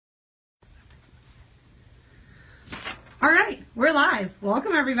All right, we're live.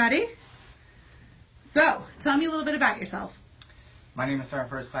 Welcome, everybody. So, tell me a little bit about yourself. My name is Sergeant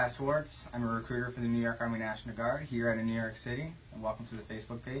First Class Swartz. I'm a recruiter for the New York Army National Guard here out of New York City. And welcome to the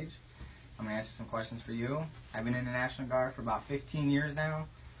Facebook page. I'm going to answer some questions for you. I've been in the National Guard for about 15 years now.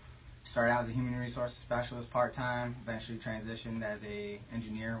 Started out as a human resources specialist part-time, eventually transitioned as an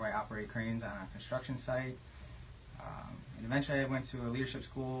engineer where I operate cranes on a construction site. And eventually I went to a leadership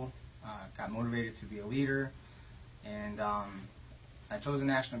school, got motivated to be a leader, and I chose the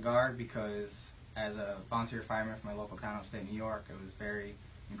National Guard because as a volunteer fireman from my local town upstate New York, it was very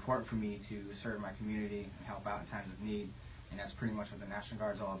important for me to serve my community and help out in times of need, and that's pretty much what the National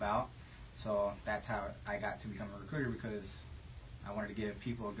Guard is all about. So that's how I got to become a recruiter, because I wanted to give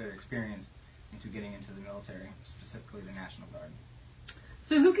people a good experience into getting into the military, specifically the National Guard.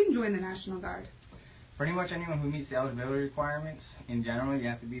 So who can join the National Guard? Pretty much anyone who meets the eligibility requirements. In general, you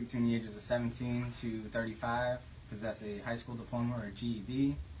have to be between the ages of 17 to 35, possess a high school diploma or a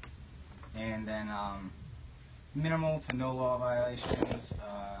GED, and then minimal to no law violations,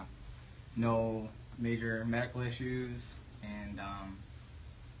 no major medical issues, and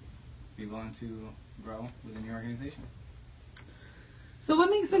be willing to grow within the organization. So what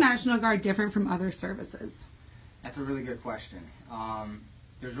makes the National Guard different from other services? That's a really good question.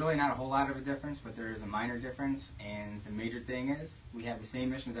 There's really not a whole lot of a difference, but there is a minor difference, and the major thing is we have the same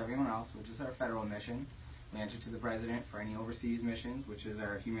mission as everyone else, which is our federal mission. We answer to the President for any overseas missions, which is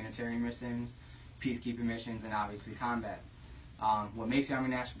our humanitarian missions, peacekeeping missions, and obviously combat. What makes the Army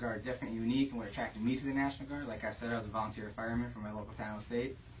National Guard different and unique, and what attracted me to the National Guard, like I said, I was a volunteer fireman from my local town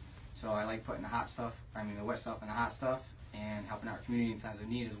state, so I like putting the wet stuff in the hot stuff, and helping our community in times of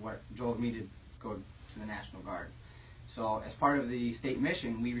need is what drove me to go to the National Guard. So as part of the state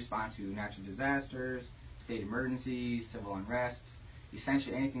mission, we respond to natural disasters, state emergencies, civil unrests,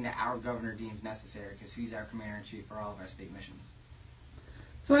 essentially anything that our governor deems necessary, because he's our commander-in-chief for all of our state missions.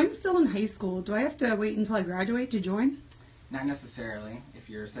 So I'm still in high school. Do I have to wait until I graduate to join? Not necessarily. If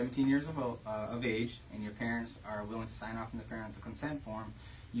you're 17 years of age and your parents are willing to sign off on the parental consent form,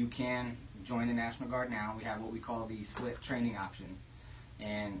 you can join the National Guard now. We have what we call the split training option.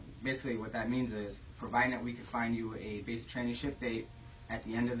 And basically what that means is, providing that we can find you a basic training ship date at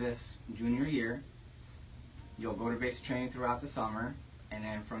the end of this junior year, you'll go to basic training throughout the summer, and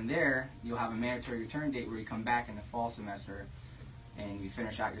then from there you'll have a mandatory return date where you come back in the fall semester and you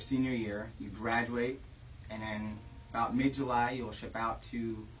finish out your senior year, you graduate, and then about mid-July you'll ship out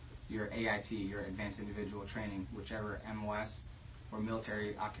to your AIT, your Advanced Individual Training, whichever MOS or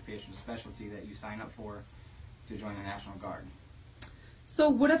military occupational specialty that you sign up for to join the National Guard. So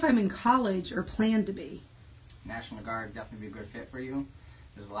what if I'm in college or plan to be? National Guard would definitely be a good fit for you.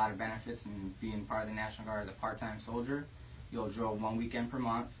 There's a lot of benefits in being part of the National Guard as a part-time soldier. You'll drill 1 weekend per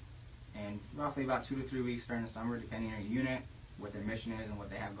month, and roughly about 2 to 3 weeks during the summer, depending on your unit, what their mission is, and what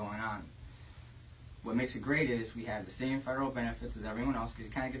they have going on. What makes it great is we have the same federal benefits as everyone else, because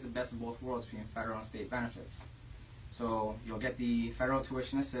you kind of get the best of both worlds between federal and state benefits. So you'll get the federal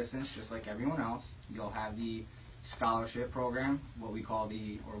tuition assistance just like everyone else. You'll have the scholarship program, what we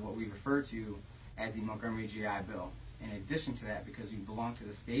refer to as the Montgomery GI Bill. In addition to that, because you belong to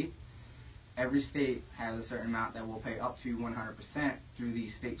the state, every state has a certain amount that will pay up to 100% through the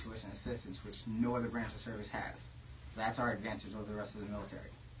state tuition assistance, which no other branch of service has. So that's our advantage over the rest of the military.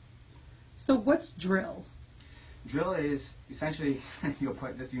 So what's drill? Drill is essentially you'll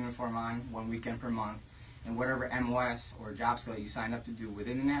put this uniform on 1 weekend per month, and whatever MOS or job skill that you signed up to do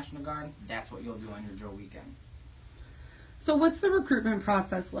within the National Guard, that's what you'll do on your drill weekend. So what's the recruitment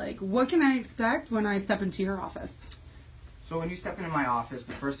process like? What can I expect when I step into your office? So when you step into my office,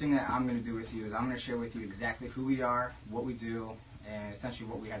 the first thing that I'm going to do with you is I'm going to share with you exactly who we are, what we do, and essentially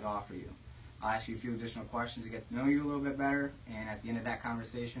what we have to offer you. I'll ask you a few additional questions to get to know you a little bit better, and at the end of that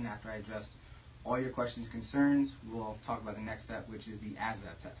conversation, after I address all your questions and concerns, we'll talk about the next step, which is the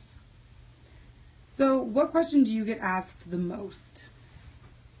ASVAB test. So what question do you get asked the most?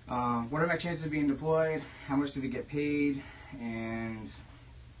 What are my chances of being deployed? How much do we get paid? And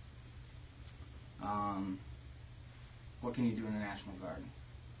what can you do in the National Guard?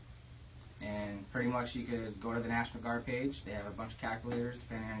 And pretty much you could go to the National Guard page. They have a bunch of calculators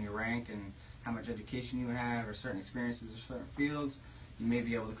depending on your rank and how much education you have or certain experiences in certain fields. You may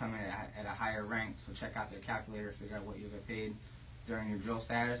be able to come in at a higher rank, so check out their calculator, figure out what you'll get paid during your drill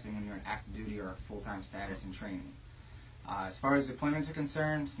status and when you're in active duty or full-time status in training. As far as deployments are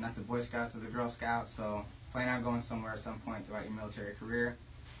concerned, not the Boy Scouts or the Girl Scouts, so plan on going somewhere at some point throughout your military career.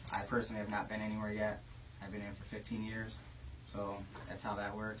 I personally have not been anywhere yet. I've been in for 15 years, so that's how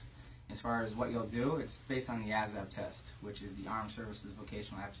that works. As far as what you'll do, it's based on the ASVAB test, which is the Armed Services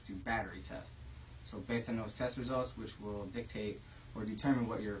Vocational Aptitude Battery Test. So based on those test results, which will dictate or determine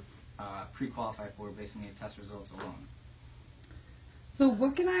what you're pre-qualified for based on the test results alone. So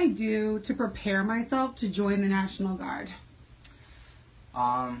what can I do to prepare myself to join the National Guard?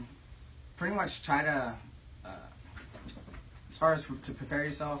 Pretty much try to, as far as to prepare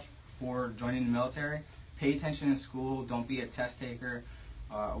yourself for joining the military, pay attention in school, don't be a test taker.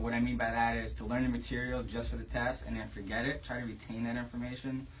 What I mean by that is to learn the material just for the test and then forget it. Try to retain that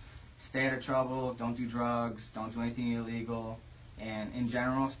information. Stay out of trouble, don't do drugs, don't do anything illegal, and in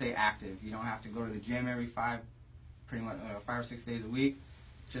general, stay active. You don't have to go to the gym every 5 or 6 days a week.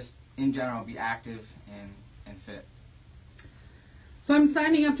 Just in general, be active and fit. So I'm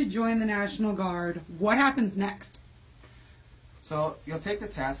signing up to join the National Guard. What happens next? So you'll take the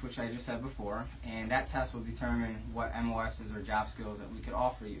test, which I just said before, and that test will determine what MOSs or job skills that we could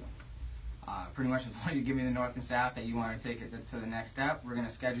offer you. Pretty much as long as you give me the north and south that you want to take it to the next step, we're going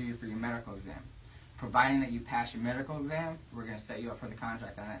to schedule you for your medical exam. Providing that you pass your medical exam, we're going to set you up for the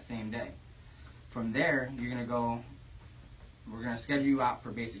contract on that same day. From there, we're going to schedule you out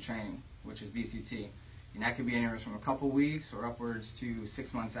for basic training, which is BCT. And that could be anywhere from a couple weeks or upwards to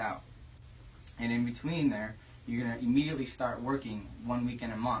 6 months out. And in between there, you're going to immediately start working 1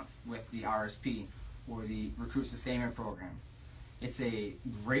 weekend a month with the RSP, or the Recruit Sustainment Program. It's a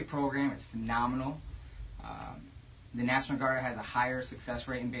great program. It's phenomenal. The National Guard has a higher success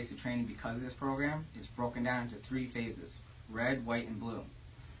rate in basic training because of this program. It's broken down into 3 phases: red, white, and blue.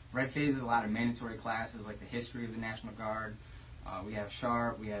 Red phase is a lot of mandatory classes like the history of the National Guard. We have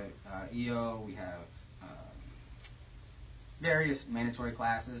SHARP, we have EO, we have various mandatory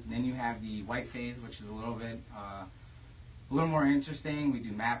classes. And then you have the white phase, which is a little more interesting. We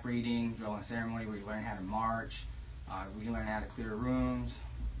do map reading, drill and ceremony, where you learn how to march. We learn how to clear rooms,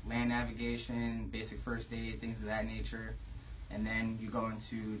 land navigation, basic first aid, things of that nature. And then you go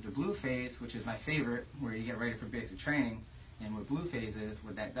into the blue phase, which is my favorite, where you get ready for basic training. And what blue phase is,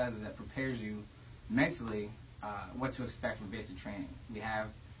 what that does is that prepares you mentally what to expect for basic training. We have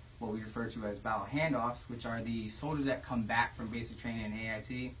what we refer to as battle handoffs, which are the soldiers that come back from basic training in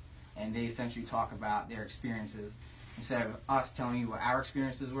AIT, and they essentially talk about their experiences. Instead of us telling you what our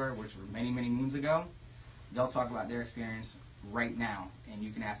experiences were, which were many, many moons ago, they'll talk about their experience right now, and you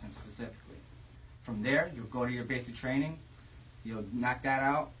can ask them specifically. From there, you'll go to your basic training, you'll knock that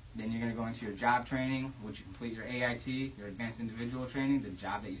out, then you're going to go into your job training, which you complete your AIT, your advanced individual training, the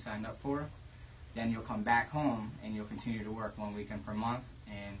job that you signed up for. Then you'll come back home and you'll continue to work 1 weekend per month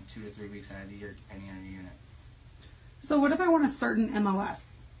and 2 to 3 weeks out of the year, depending on your unit. So what if I want a certain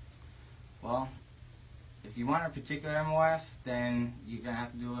MOS? Well, if you want a particular MOS, then you're going to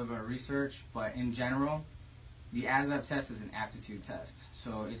have to do a little bit of research, but in general, the ASVAB test is an aptitude test.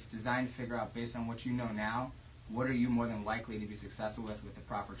 So it's designed to figure out, based on what you know now, what are you more than likely to be successful with the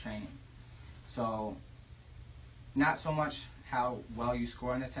proper training. So not so much how well you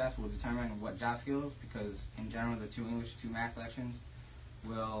score on the test will determine what job skills, because in general the 2 English, 2 math sections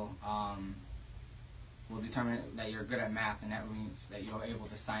will determine that you're good at math, and that means that you're able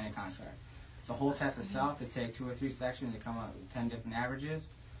to sign a contract. The whole test itself, to take 2 or 3 sections, to come up with 10 different averages,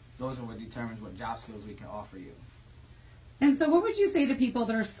 those are what determines what job skills we can offer you. And so what would you say to people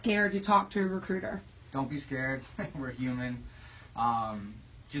that are scared to talk to a recruiter? Don't be scared. We're human.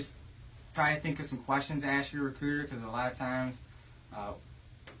 Just try to think of some questions to ask your recruiter, because a lot of times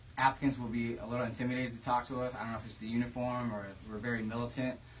applicants will be a little intimidated to talk to us. I don't know if it's the uniform or if we're very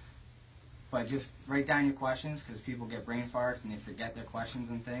militant. But just write down your questions, because people get brain farts and they forget their questions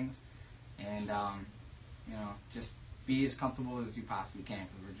and things. And just be as comfortable as you possibly can,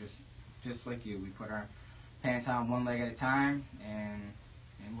 because we're just like you. We put our pants on 1 leg at a time, and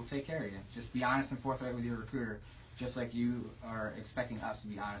we'll take care of you. Just be honest and forthright with your recruiter, just like you are expecting us to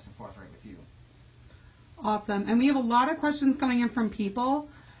be honest and forthright with you. Awesome. And we have a lot of questions coming in from people.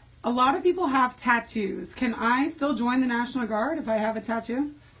 A lot of people have tattoos. Can I still join the National Guard if I have a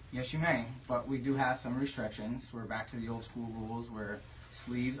tattoo? Yes, you may, but we do have some restrictions. We're back to the old school rules where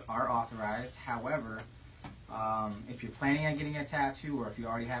sleeves are authorized. However, if you're planning on getting a tattoo, or if you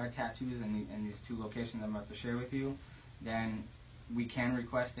already have a tattoos in these 2 locations I'm about to share with you, then we can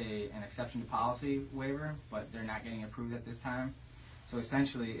request an exception to policy waiver, but they're not getting approved at this time. So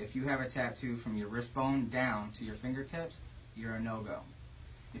essentially, if you have a tattoo from your wrist bone down to your fingertips, you're a no-go.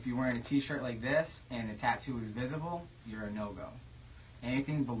 If you're wearing a t-shirt like this and the tattoo is visible, you're a no-go.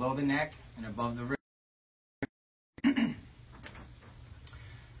 Anything below the neck and above the wrist,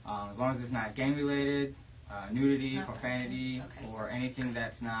 as long as it's not gang-related, nudity, profanity, or anything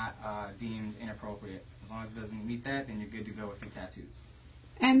that's not deemed inappropriate. As long as it doesn't meet that, then you're good to go with your tattoos.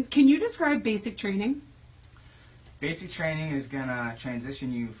 And can you describe basic training? Basic training is going to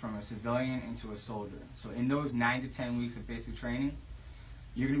transition you from a civilian into a soldier. So in those 9 to 10 weeks of basic training,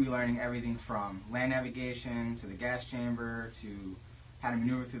 you're going to be learning everything from land navigation to the gas chamber to how to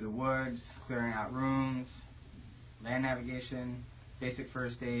maneuver through the woods, clearing out rooms, land navigation, basic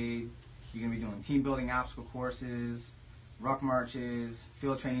first aid. You're going to be doing team building obstacle courses, ruck marches,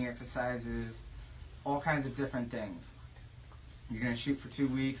 field training exercises, all kinds of different things. You're going to shoot for 2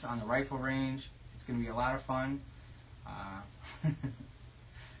 weeks on the rifle range. It's going to be a lot of fun.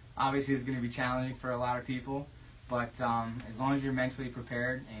 Obviously it's going to be challenging for a lot of people, but as long as you're mentally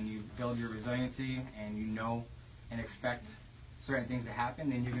prepared and you build your resiliency and you know and expect certain things to happen,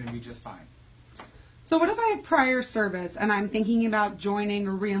 then you're going to be just fine. So what if I have prior service and I'm thinking about joining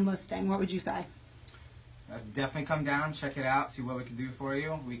or re-enlisting? What would you say? Let's definitely come down, check it out, see what we can do for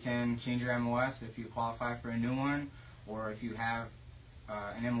you. We can change your MOS if you qualify for a new one, or if you have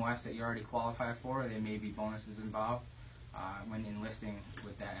an MOS that you already qualify for, there may be bonuses involved when enlisting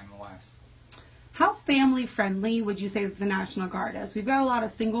with that MOS. How family friendly would you say that the National Guard is? We've got a lot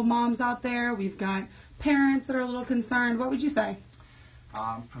of single moms out there. We've got parents that are a little concerned. What would you say?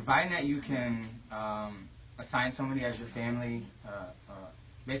 Providing that you can assign somebody as your family,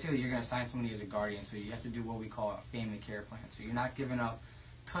 basically you're going to assign somebody as a guardian, so you have to do what we call a family care plan. So you're not giving up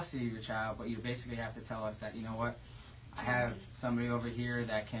custody of your child, but you basically have to tell us that, you know what, I have somebody over here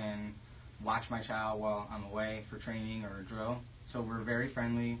that can watch my child while I'm away for training or a drill. So we're very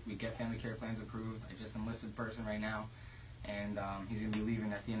friendly. We get family care plans approved. I just enlisted a person right now, and he's going to be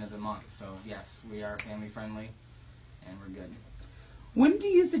leaving at the end of the month. So yes, we are family friendly, and we're good. When do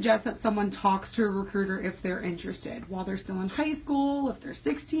you suggest that someone talks to a recruiter if they're interested? While they're still in high school, if they're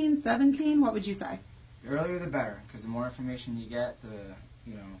 16, 17, what would you say? The earlier the better, because the more information you get,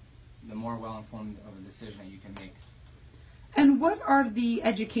 the more well-informed of a decision that you can make. And what are the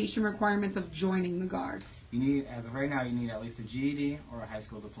education requirements of joining the Guard? You need, as of right now, you need at least a GED or a high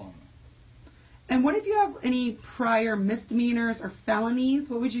school diploma. And what if you have any prior misdemeanors or felonies?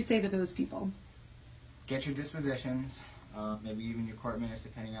 What would you say to those people? Get your dispositions, maybe even your court minutes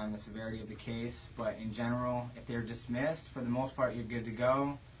depending on the severity of the case. But in general, if they're dismissed, for the most part, you're good to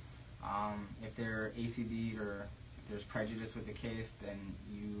go. If they're ACD'd or if there's prejudice with the case, then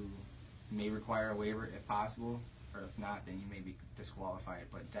you may require a waiver if possible. Or if not, then you may be disqualified.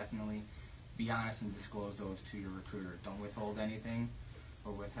 But definitely be honest and disclose those to your recruiter. Don't withhold anything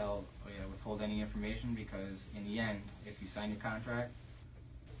or withhold any information, because in the end, if you sign your contract,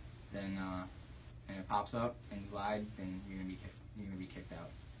 then and it pops up and you lied, then you're gonna be kicked out.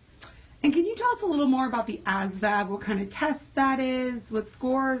 And can you tell us a little more about the ASVAB? What kind of test that is? What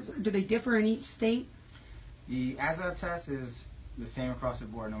scores? Do they differ in each state? The ASVAB test is the same across the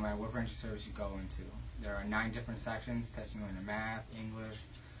board, no matter what branch of service you go into. There are 9 different sections testing you in math, English,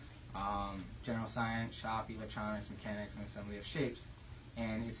 general science, shop, electronics, mechanics, and assembly of shapes.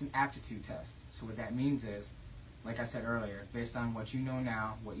 And it's an aptitude test. So what that means is, like I said earlier, based on what you know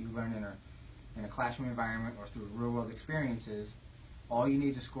now, what you learned in a classroom environment or through real-world experiences, all you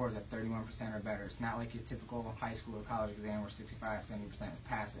need to score is at 31% or better. It's not like your typical high school or college exam where 65, 70% is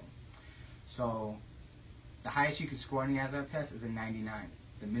passing. So the highest you can score in the ASVAB test is a 99.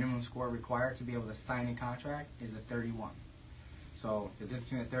 The minimum score required to be able to sign a contract is a 31. So the difference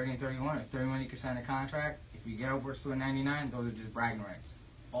between a 30 and 31 is 31 you can sign a contract. If you get upwards to a 99, those are just bragging rights.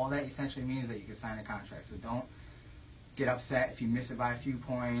 All that essentially means that you can sign a contract. So don't get upset if you miss it by a few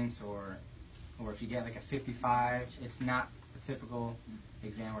points or if you get like a 55. It's not a typical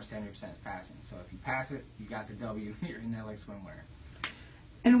exam where 70% is passing. So if you pass it, you got the W. You're in there like swimwear.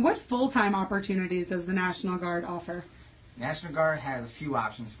 And what full-time opportunities does the National Guard offer? National Guard has a few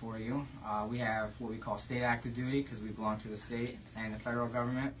options for you. We have what we call state active duty, because we belong to the state and the federal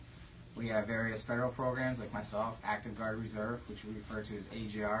government. We have various federal programs like myself, Active Guard Reserve, which we refer to as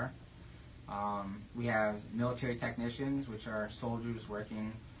AGR. We have military technicians, which are soldiers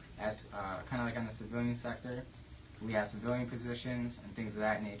working as kind of like on the civilian sector. We have civilian positions and things of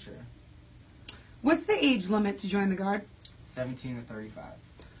that nature. What's the age limit to join the Guard? 17 to 35.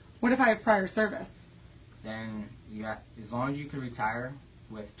 What if I have prior service? Then as long as you can retire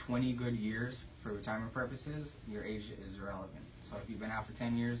with 20 good years for retirement purposes, your age is irrelevant. So if you've been out for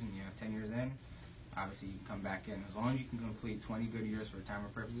 10 years and you have 10 years in, obviously you can come back in. As long as you can complete 20 good years for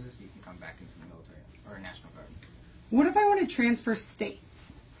retirement purposes, you can come back into the military or National Guard. What if I want to transfer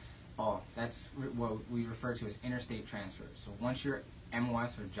states? Oh, that's what we refer to as interstate transfers. So once you're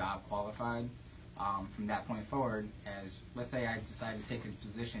MOS or job qualified, from that point forward, as let's say I decide to take a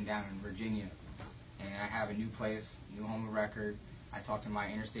position down in Virginia, and I have a new place, new home of record, I talk to my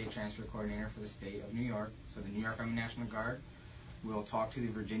interstate transfer coordinator for the state of New York, so the New York Army National Guard. we'll talk to the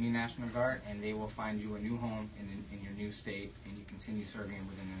Virginia National Guard, and they will find you a new home in your new state, and you continue serving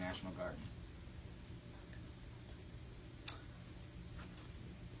within the National Guard.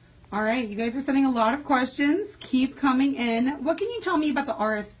 All right, you guys are sending a lot of questions. Keep coming in. What can you tell me about the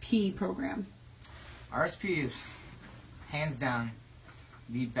RSP program? RSP is hands down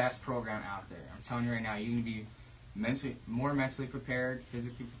the best program out there. I'm telling you right now, you can be more mentally prepared,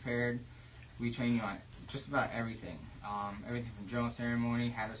 physically prepared. We train you on just about everything. Everything from drill and ceremony,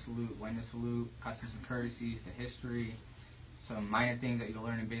 how to salute, when to salute, customs and courtesies, to history, some minor things that you'll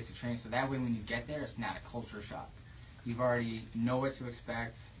learn in basic training. So that way when you get there, it's not a culture shock. You've already know what to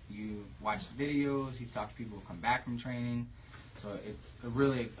expect. You've watched videos, you've talked to people who come back from training. So it's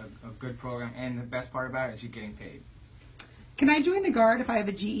really a good program, and the best part about it is you're getting paid. Can I join the Guard if I have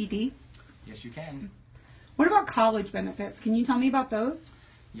a GED? Yes, you can. What about college benefits? Can you tell me about those?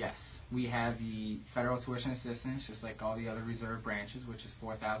 Yes, we have the federal tuition assistance, just like all the other reserve branches, which is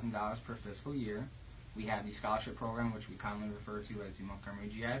 $4,000 per fiscal year. We have the scholarship program, which we commonly refer to as the Montgomery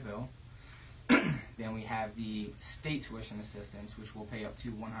GI Bill. Then we have the state tuition assistance, which will pay up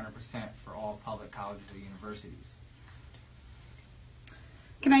to 100% for all public colleges or universities.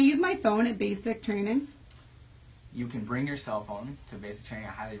 Can I use my phone at basic training? You can bring your cell phone to basic training.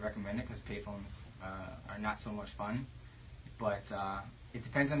 I highly recommend it because payphones are not so much fun. But it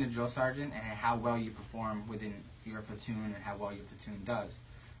depends on the drill sergeant and how well you perform within your platoon and how well your platoon does.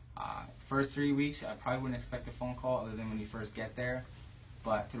 First 3 weeks, I probably wouldn't expect a phone call other than when you first get there.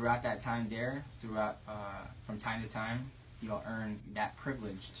 But throughout that time there, from time to time, you'll earn that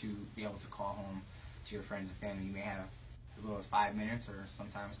privilege to be able to call home to your friends and family. You may have as little as 5 minutes or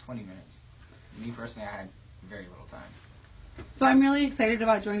sometimes 20 minutes. Me personally, I had very little time. So I'm really excited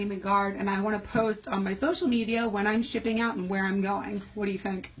about joining the Guard, and I want to post on my social media when I'm shipping out and where I'm going. What do you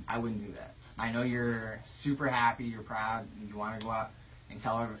think? I wouldn't do that. I know you're super happy, you're proud, you want to go out and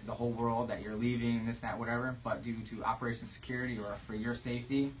tell the whole world that you're leaving, this, that, whatever, but due to operation security or for your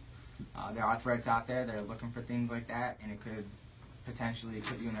safety, there are threats out there that are looking for things like that, and it could potentially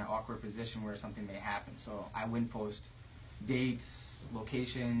put you in an awkward position where something may happen. So I wouldn't post dates,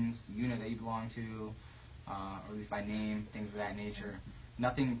 locations, unit that you belong to, or at least by name, things of that nature.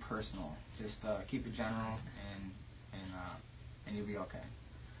 Nothing personal. Just keep it general, and you'll be okay.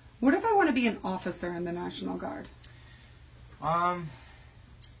 What if I want to be an officer in the National Guard?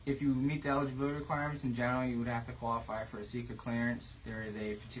 If you meet the eligibility requirements in general, you would have to qualify for a secret clearance. There is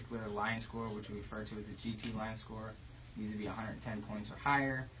a particular line score, which we refer to as the GT line score. It needs to be 110 points or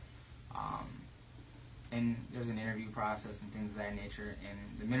higher. And there's an interview process and things of that nature.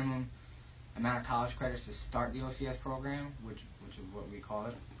 And the minimum amount of college credits to start the OCS program, which is what we call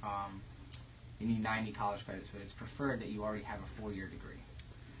it, you need 90 college credits, but it's preferred that you already have a 4-year degree.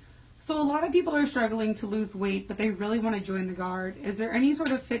 So a lot of people are struggling to lose weight, but they really want to join the Guard. Is there any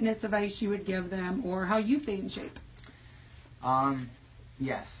sort of fitness advice you would give them, or how you stay in shape?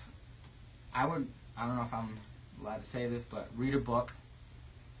 Yes. I don't know if I'm allowed to say this, but read a book.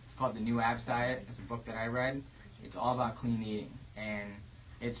 It's called The New Abs Diet. It's a book that I read. It's all about clean eating, and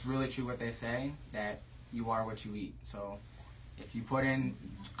it's really true what they say, that you are what you eat. So if you put in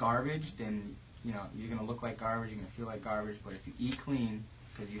garbage, then you're going to look like garbage, you're going to feel like garbage, but if you eat clean,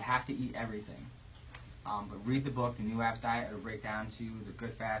 because you have to eat everything. But read the book, The New Abs Diet. It'll break down to the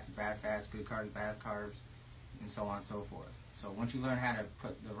good fats, the bad fats, good carbs, bad carbs, and so on and so forth. So once you learn how to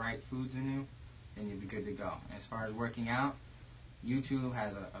put the right foods in you, then you'll be good to go. And as far as working out, YouTube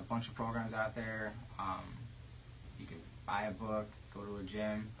has a bunch of programs out there. You could buy a book, go to a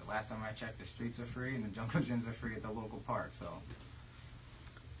gym. The last time I checked, the streets are free and the jungle gyms are free at the local park.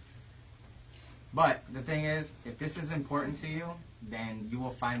 But the thing is, if this is important to you, then you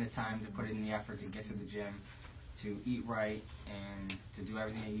will find the time to put in the effort to get to the gym, to eat right, and to do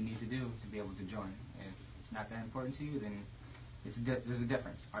everything that you need to do to be able to join. If it's not that important to you, then there's a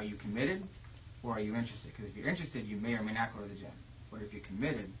difference. Are you committed, or are you interested? Because if you're interested, you may or may not go to the gym. But if you're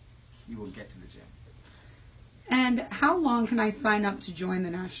committed, you will get to the gym. And how long can I sign up to join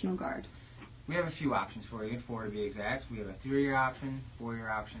the National Guard? We have a few options for you, 4 to be exact. We have a 3-year option, 4-year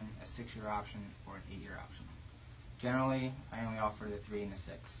option, a 6-year option, or an 8-year option. Generally, I only offer the 3 and the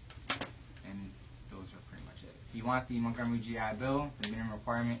 6, and those are pretty much it. If you want the Montgomery GI Bill, the minimum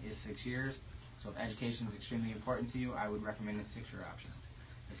requirement is 6 years. So if education is extremely important to you, I would recommend the 6-year option.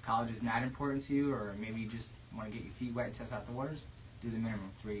 If college is not important to you, or maybe you just want to get your feet wet and test out the waters, do the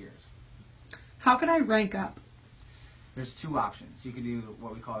minimum, 3 years. How can I rank up? There's 2 options. You could do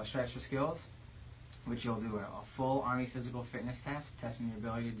what we call a stretch for skills, which you'll do a full Army physical fitness test, testing your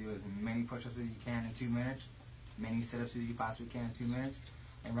ability to do as many push-ups as you can in 2 minutes, many sit-ups as you possibly can in 2 minutes,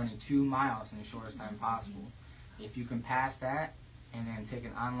 and running 2 miles in the shortest time possible. If you can pass that, and then take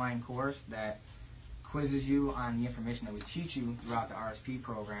an online course that quizzes you on the information that we teach you throughout the RSP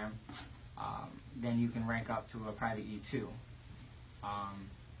program, then you can rank up to a private E2.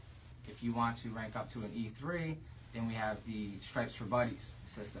 If you want to rank up to an E3, then we have the Stripes for Buddies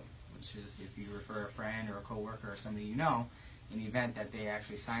system, which is if you refer a friend or a coworker or somebody you know, in the event that they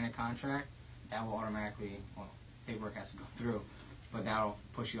actually sign a contract, that will automatically, well, paperwork has to go through, but that'll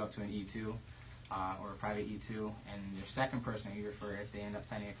push you up to an E2 or a private E2, and your second person that you refer, if they end up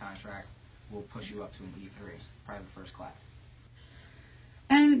signing a contract, will push you up to an E3, private first class.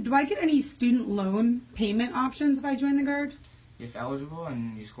 And do I get any student loan payment options if I join the Guard? If eligible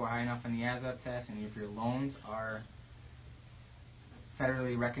and you score high enough on the ASVAB test, and if your loans are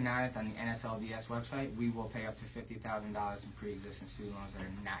federally recognized on the NSLDS website, we will pay up to $50,000 in pre-existing student loans that are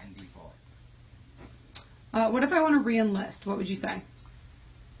not in default. What if I want to re-enlist? What would you say?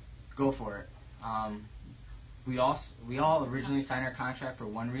 Go for it. We all originally signed our contract for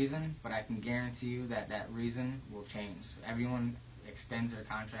one reason, but I can guarantee you that that reason will change. Everyone extends their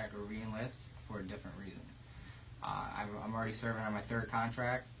contract or re-enlists for a different reason. I'm already serving on my third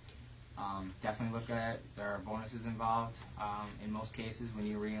contract. Definitely look at it. There are bonuses involved in most cases when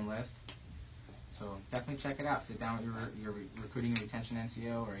you re-enlist. So definitely check it out. Sit down with your recruiting and retention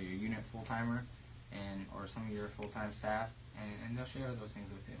NCO or your unit full-timer or some of your full-time staff, and they'll share those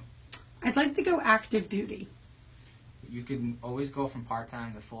things with you. I'd like to go active duty. You can always go from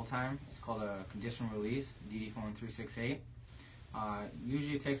part-time to full-time. It's called a conditional release, DD Form 368.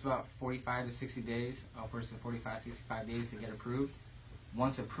 Usually it takes about 45 to 60 days, upwards to 45, 65 days to get approved.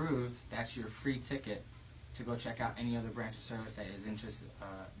 Once approved, that's your free ticket to go check out any other branch of service that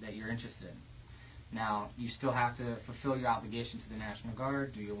you're interested in. Now, you still have to fulfill your obligation to the National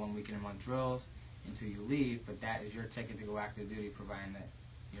Guard, do your 1 week in a month drills until you leave, but that is your ticket to go active duty, providing that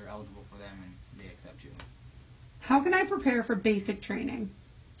you're eligible for them and they accept you. How can I prepare for basic training?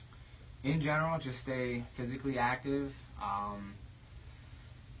 In general, just stay physically active.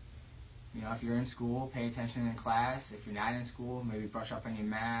 If you're in school, pay attention in class. If you're not in school, maybe brush up on your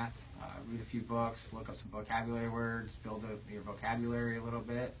math, read a few books, look up some vocabulary words, build your vocabulary a little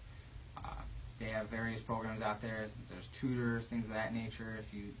bit. They have various programs out there. There's tutors, things of that nature.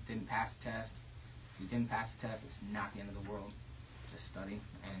 If you didn't pass the test, it's not the end of the world. Just study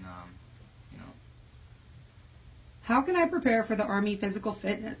and, How can I prepare for the Army Physical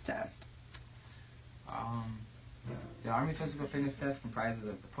Fitness Test? The Army Physical Fitness Test comprises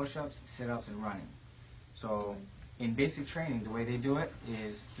of the push-ups, sit-ups, and running. So in basic training, the way they do it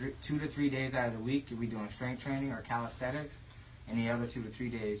is 2 to 3 days out of the week you'll be doing strength training or calisthenics, and the other 2 to 3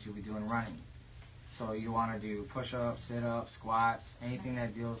 days you'll be doing running. So you want to do push-ups, sit-ups, squats, anything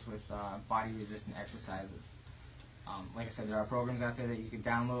that deals with body-resistant exercises. Like I said, there are programs out there that you can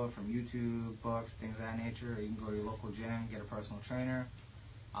download from YouTube, books, things of that nature, or you can go to your local gym, get a personal trainer.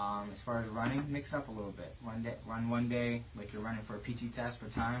 As far as running, mix it up a little bit. Run one day like you're running for a PT test for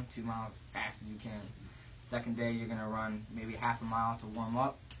time, 2 miles as fast as you can. Second day, you're going to run maybe half a mile to warm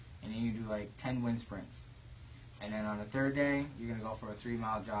up, and then you do like 10 wind sprints. And then on the third day, you're going to go for a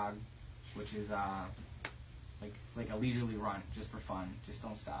 3-mile jog, which is like a leisurely run, just for fun. Just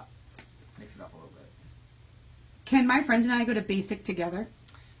don't stop. Mix it up a little bit. Can my friend and I go to basic together?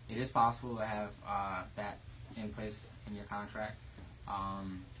 It is possible to have that in place in your contract.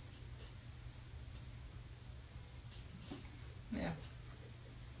 Yeah,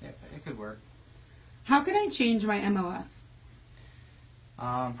 it could work. How can I change my MOS?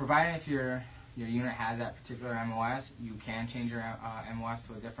 Provided if your unit has that particular MOS, you can change your MOS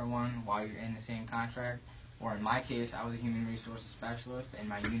to a different one while you're in the same contract. Or in my case, I was a human resources specialist and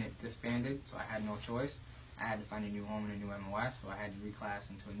my unit disbanded, so I had no choice. I had to find a new home and a new MOS, so I had to reclass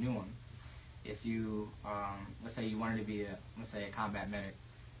into a new one. If you, let's say you wanted to be a combat medic,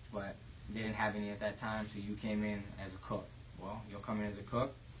 but they didn't have any at that time, so you came in as a cook. Well, you'll come in as a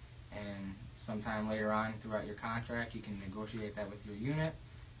cook, and sometime later on throughout your contract, you can negotiate that with your unit.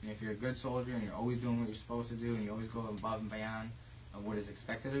 And if you're a good soldier and you're always doing what you're supposed to do and you always go above and beyond of what is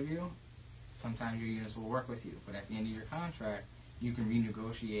expected of you, sometimes your units will work with you. But at the end of your contract, you can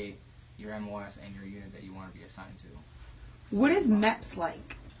renegotiate your MOS and your unit that you want to be assigned to. What is MEPS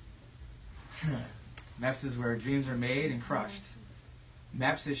like? MEPS is where dreams are made and crushed.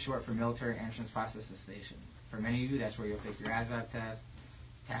 MEPS is short for Military Entrance Processing Station. For many of you, that's where you'll take your ASVAB test,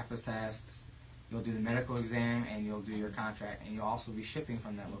 TAPAS tests, you'll do the medical exam, and you'll do your contract, and you'll also be shipping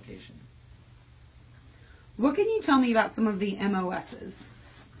from that location. What can you tell me about some of the MOSs?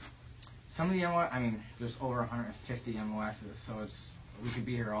 Some of the MOS, there's over 150 MOSs, so we could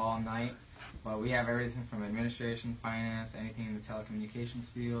be here all night, but we have everything from administration, finance, anything in the telecommunications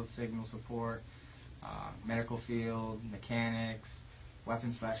field, signal support, medical field, mechanics,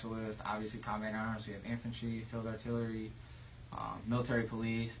 weapons specialist, obviously combat arms. We have infantry, field artillery, military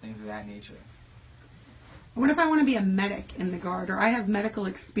police, things of that nature. What if I want to be a medic in the Guard, or I have medical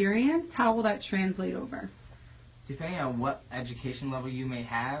experience? How will that translate over? Depending on what education level you may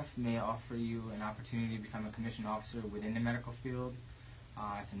have, may offer you an opportunity to become a commissioned officer within the medical field,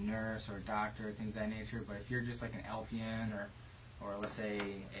 as a nurse or a doctor, things of that nature. But if you're just like an LPN or let's say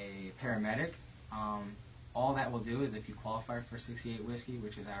a paramedic, all that will do is if you qualify for 68 Whiskey,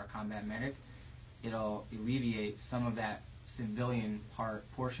 which is our combat medic, it'll alleviate some of that civilian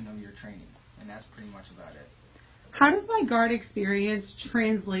portion of your training, and that's pretty much about it. How does my Guard experience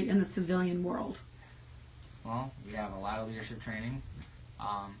translate in the civilian world? Well, we have a lot of leadership training.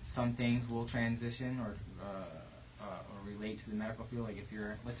 Some things will transition or relate to the medical field. Like if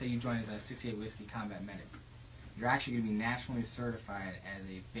you're, let's say you join as a 68 Whiskey combat medic, you're actually going to be nationally certified as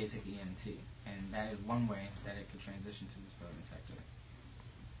a basic EMT, and that is one way that it could transition to the civilian sector.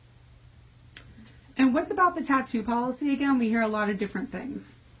 And what's about the tattoo policy again? We hear a lot of different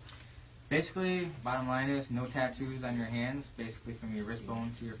things. Basically, bottom line is no tattoos on your hands, basically from your wrist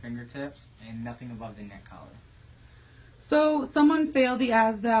bone to your fingertips, and nothing above the neck collar. So someone failed the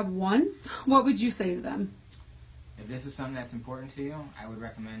ASVAB once. What would you say to them? If this is something that's important to you, I would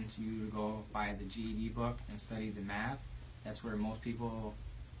recommend you to go buy the GED book and study the math. That's where most people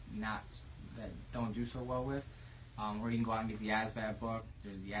that don't do so well with. Or you can go out and get the ASVAB book.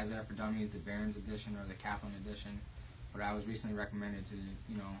 There's the ASVAB for Dummies, the Barron's edition, or the Kaplan edition. But I was recently recommended to,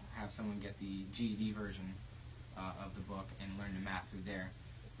 have someone get the GED version of the book and learn the math through there.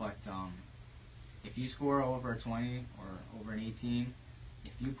 But if you score over a 20 or over an 18,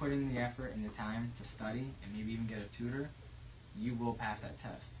 if you put in the effort and the time to study and maybe even get a tutor, you will pass that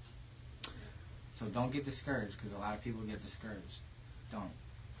test. So don't get discouraged, because a lot of people get discouraged. Don't.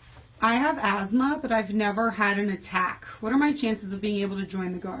 I have asthma, but I've never had an attack. What are my chances of being able to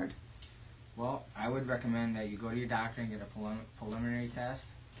join the Guard? Well, I would recommend that you go to your doctor and get a preliminary test,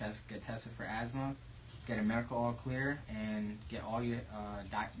 get tested for asthma, get a medical all clear, and get all your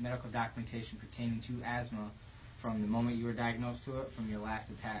medical documentation pertaining to asthma from the moment you were diagnosed to it, from your last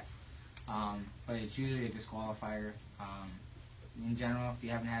attack. But it's usually a disqualifier. In general, if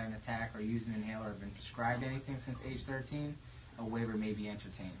you haven't had an attack or used an inhaler or been prescribed anything since age 13, a waiver may be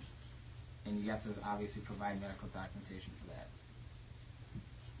entertained. And you have to obviously provide medical documentation for that.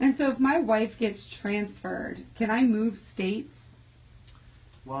 And so if my wife gets transferred, can I move states?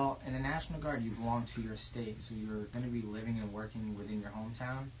 Well, in the National Guard, you belong to your state, so you're going to be living and working within your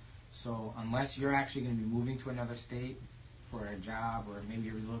hometown. So unless you're actually going to be moving to another state for a job, or maybe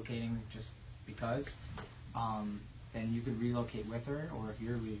you're relocating just because, then you could relocate with her, or if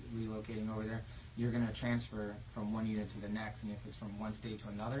you're relocating over there, you're going to transfer from one unit to the next, and if it's from one state to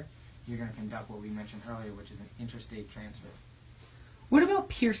another, you're going to conduct what we mentioned earlier, which is an interstate transfer. What about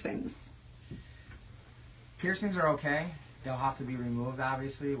piercings? Piercings are okay. They'll have to be removed,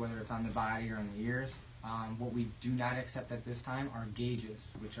 obviously, whether it's on the body or in the ears. What we do not accept at this time are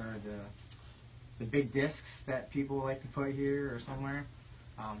gauges, which are the big discs that people like to put here or somewhere.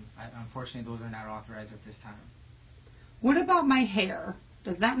 Unfortunately, those are not authorized at this time. What about my hair?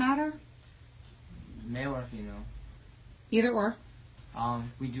 Does that matter? Male or female? Either or.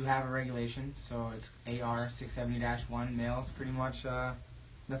 We do have a regulation, so it's AR 670-1. Males, pretty much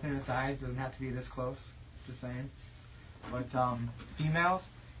nothing in the size, doesn't have to be this close, just saying. But females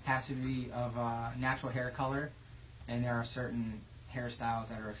has to be of natural hair color, and there are certain hairstyles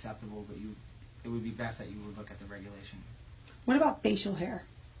that are acceptable, but it would be best that you would look at the regulation. What about facial hair?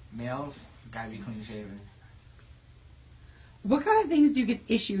 Males, gotta be clean shaven. What kind of things do you get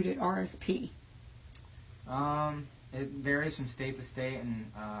issued at RSP? It varies from state to state and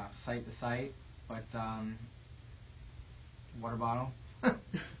site to site, but water bottle.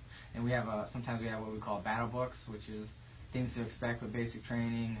 And we have sometimes we have what we call battle books, which is things to expect with basic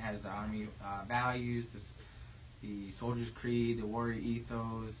training. It has the Army values, the soldier's creed, the warrior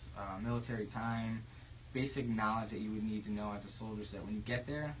ethos, military time, basic knowledge that you would need to know as a soldier, so that when you get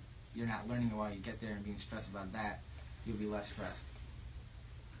there, you're not learning it while you get there and being stressed about that. You'll be less stressed.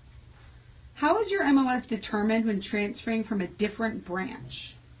 How is your MOS determined when transferring from a different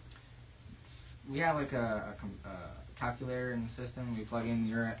branch? We have like a calculator in the system. We plug in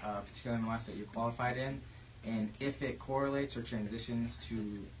your particular MOS that you're qualified in, and if it correlates or transitions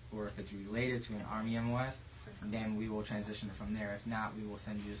to, or if it's related to an Army MOS, then we will transition it from there. If not, we will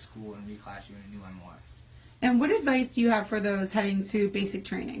send you to school and reclass you in a new MOS. And what advice do you have for those heading to basic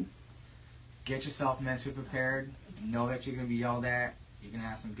training? Get yourself mentally prepared. Know that you're going to be yelled at. You're going to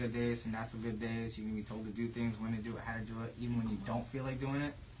have some good days, some not so good days. You're going to be told to do things, when to do it, how to do it, even when you don't feel like doing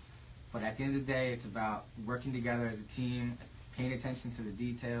it. But at the end of the day, it's about working together as a team, paying attention to the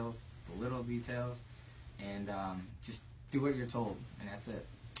details, the little details, and just do what you're told, and that's it.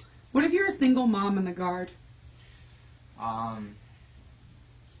 What if you're a single mom in the Guard? Not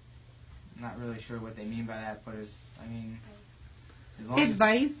really sure what they mean by that, but as long as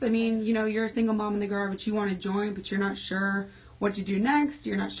Advice? I mean, you're a single mom in the Guard, but you want to join, but you're not sure what to do next.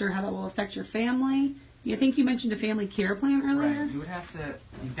 You're not sure how that will affect your family. I think you mentioned a family care plan earlier. right, you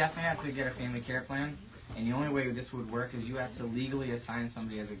definitely have to get a family care plan, and the only way this would work is you have to legally assign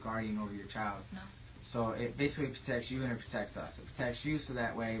somebody as a guardian over your child. No. So it basically protects you and it protects us. It protects you so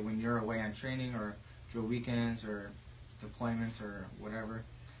that way when you're away on training or drill weekends or deployments or whatever,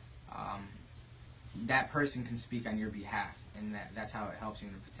 that person can speak on your behalf, and that's how it helps you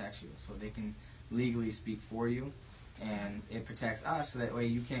and it protects you. So they can legally speak for you, and it protects us so that way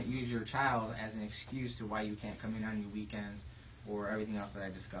you can't use your child as an excuse to why you can't come in on your weekends or everything else that I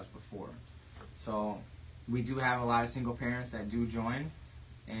discussed before. So we do have a lot of single parents that do join,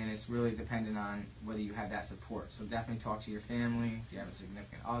 and it's really dependent on whether you have that support. So definitely talk to your family if you have a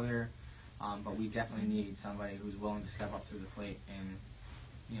significant other, but we definitely need somebody who's willing to step up to the plate and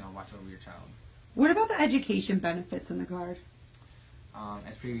watch over your child. What about the education benefits in the Guard?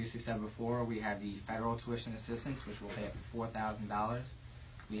 As previously said before, we have the federal tuition assistance, which will pay up to $4,000.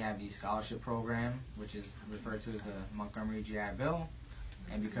 We have the scholarship program, which is referred to as the Montgomery GI Bill.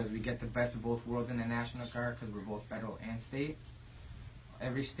 And because we get the best of both worlds in the National Guard, because we're both federal and state,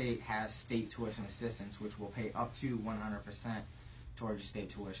 every state has state tuition assistance, which will pay up to 100% towards your state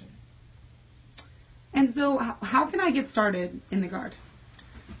tuition. And so how can I get started in the Guard?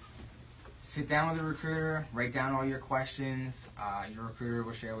 Sit down with a recruiter, write down all your questions. Your recruiter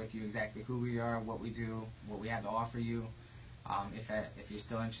will share with you exactly who we are, what we do, what we have to offer you. If you're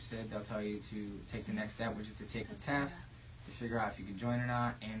still interested, they'll tell you to take the next step, which is to take the test, to figure out if you can join or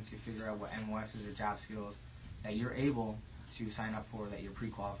not, and to figure out what MOSs or job skills that you're able to sign up for, that you're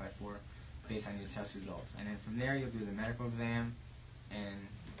pre-qualified for, based on your test results. And then from there, you'll do the medical exam, and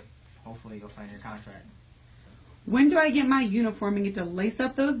hopefully you'll sign your contract. When do I get my uniform and get to lace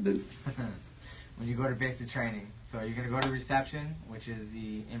up those boots? When you go to basic training. So you're going to go to reception, which is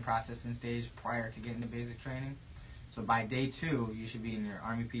the in-processing stage prior to getting to basic training. So by day 2, you should be in your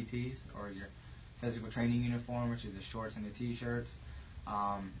Army PTs or your physical training uniform, which is the shorts and the T-shirts.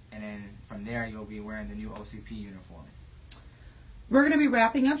 And then from there, you'll be wearing the new OCP uniform. We're going to be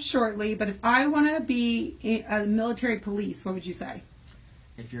wrapping up shortly, but if I want to be a military police, what would you say?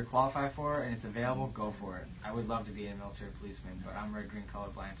 If you're qualified for it and it's available, go for it. I would love to be a military policeman, but I'm red, green,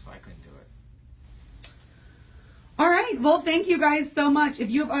 colorblind, so I couldn't do it. All right. Well, thank you guys so much.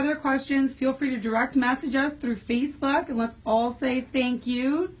 If you have other questions, feel free to direct message us through Facebook, and let's all say thank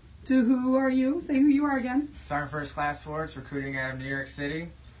you to who are you? Say who you are again. Sergeant First Class Swartz, recruiting out of New York City,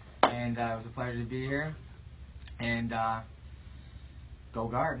 and it was a pleasure to be here. And go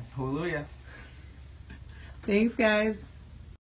Guard. Hallelujah. Thanks, guys.